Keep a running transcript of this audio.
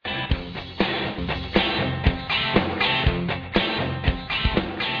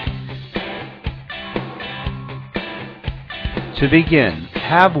To begin,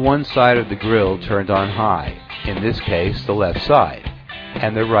 have one side of the grill turned on high, in this case the left side,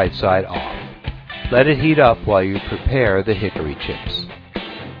 and the right side off. Let it heat up while you prepare the hickory chips.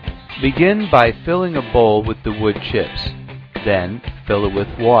 Begin by filling a bowl with the wood chips. Then fill it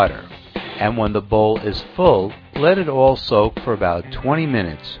with water, and when the bowl is full, let it all soak for about 20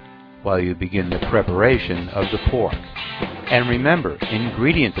 minutes while you begin the preparation of the pork. And remember,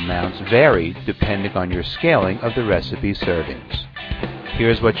 ingredient amounts vary depending on your scaling of the recipe servings.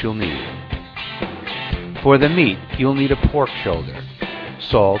 Here's what you'll need. For the meat, you'll need a pork shoulder,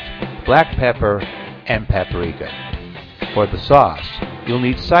 salt, black pepper, and paprika. For the sauce, you'll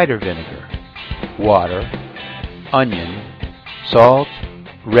need cider vinegar, water, onion, salt,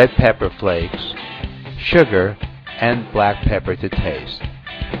 red pepper flakes, sugar, and black pepper to taste.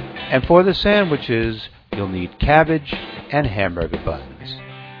 And for the sandwiches, you'll need cabbage and hamburger buns.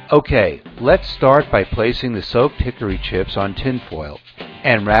 Okay, let's start by placing the soaked hickory chips on tinfoil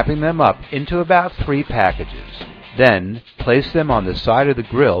and wrapping them up into about 3 packages. Then, place them on the side of the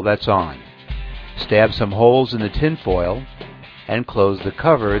grill that's on. Stab some holes in the tinfoil and close the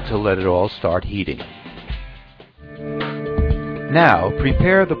cover to let it all start heating. Now,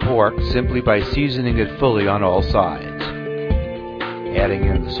 prepare the pork simply by seasoning it fully on all sides, adding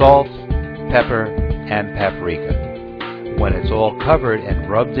in the salt, pepper, and paprika. When it's all covered and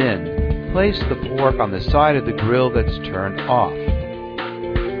rubbed in, place the pork on the side of the grill that's turned off.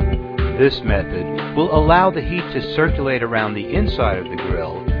 This method will allow the heat to circulate around the inside of the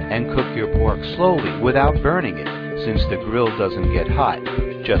grill and cook your pork slowly without burning it, since the grill doesn't get hot,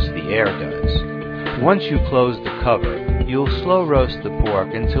 just the air does. Once you close the cover, you'll slow roast the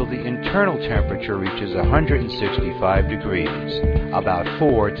pork until the internal temperature reaches 165 degrees, about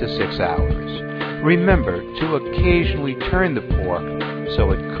 4 to 6 hours. Remember to occasionally turn the pork so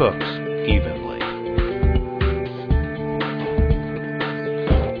it cooks evenly.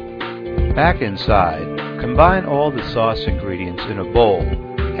 Back inside, combine all the sauce ingredients in a bowl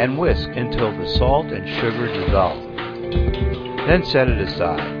and whisk until the salt and sugar dissolve. Then set it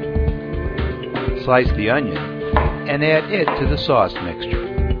aside. Slice the onion and add it to the sauce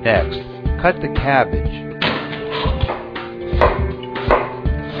mixture. Next, cut the cabbage.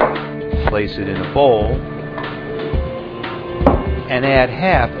 Place it in a bowl and add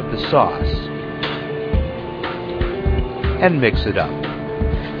half of the sauce and mix it up.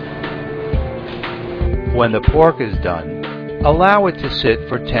 When the pork is done, allow it to sit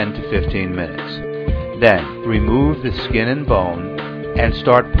for 10 to 15 minutes. Then remove the skin and bone and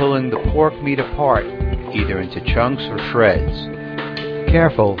start pulling the pork meat apart, either into chunks or shreds.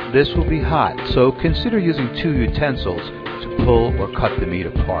 Careful, this will be hot, so consider using 2 utensils to pull or cut the meat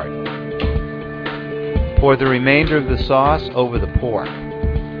apart. Pour the remainder of the sauce over the pork.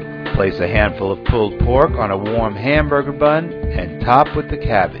 Place a handful of pulled pork on a warm hamburger bun and top with the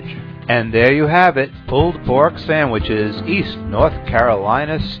cabbage. And there you have it, pulled pork sandwiches, East North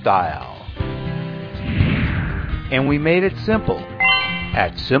Carolina style. And we made it simple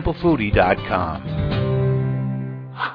at simplefoodie.com.